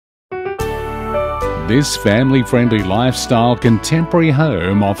This family-friendly lifestyle contemporary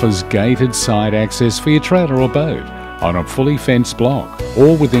home offers gated side access for your trailer or boat on a fully fenced block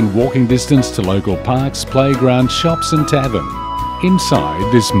or within walking distance to local parks, playgrounds, shops and tavern. Inside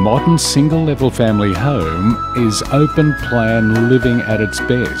this modern single-level family home is open-plan living at its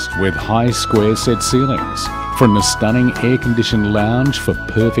best with high square set ceilings, from the stunning air-conditioned lounge for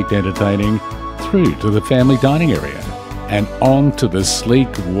perfect entertaining through to the family dining area and on to the sleek,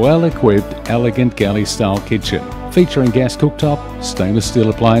 well-equipped, elegant galley-style kitchen featuring gas cooktop, stainless steel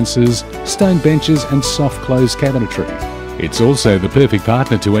appliances, stone benches and soft-close cabinetry. It's also the perfect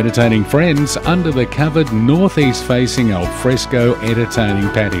partner to entertaining friends under the covered northeast-facing alfresco entertaining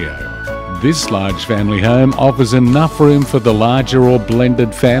patio. This large family home offers enough room for the larger or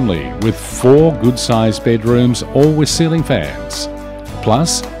blended family with 4 good-sized bedrooms, all with ceiling fans.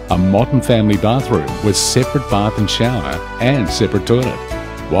 Plus, a modern family bathroom with separate bath and shower and separate toilet,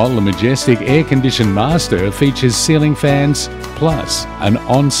 while the majestic air-conditioned master features ceiling fans plus an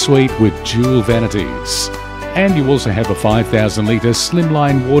ensuite with dual vanities. And you also have a 5,000 litre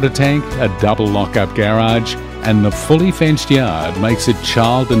slimline water tank, a double lock-up garage, and the fully fenced yard makes it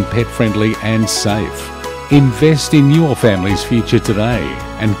child and pet friendly and safe. Invest in your family's future today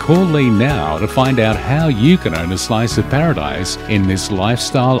and call Lee now to find out how you can own a slice of paradise in this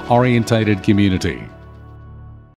lifestyle-orientated community.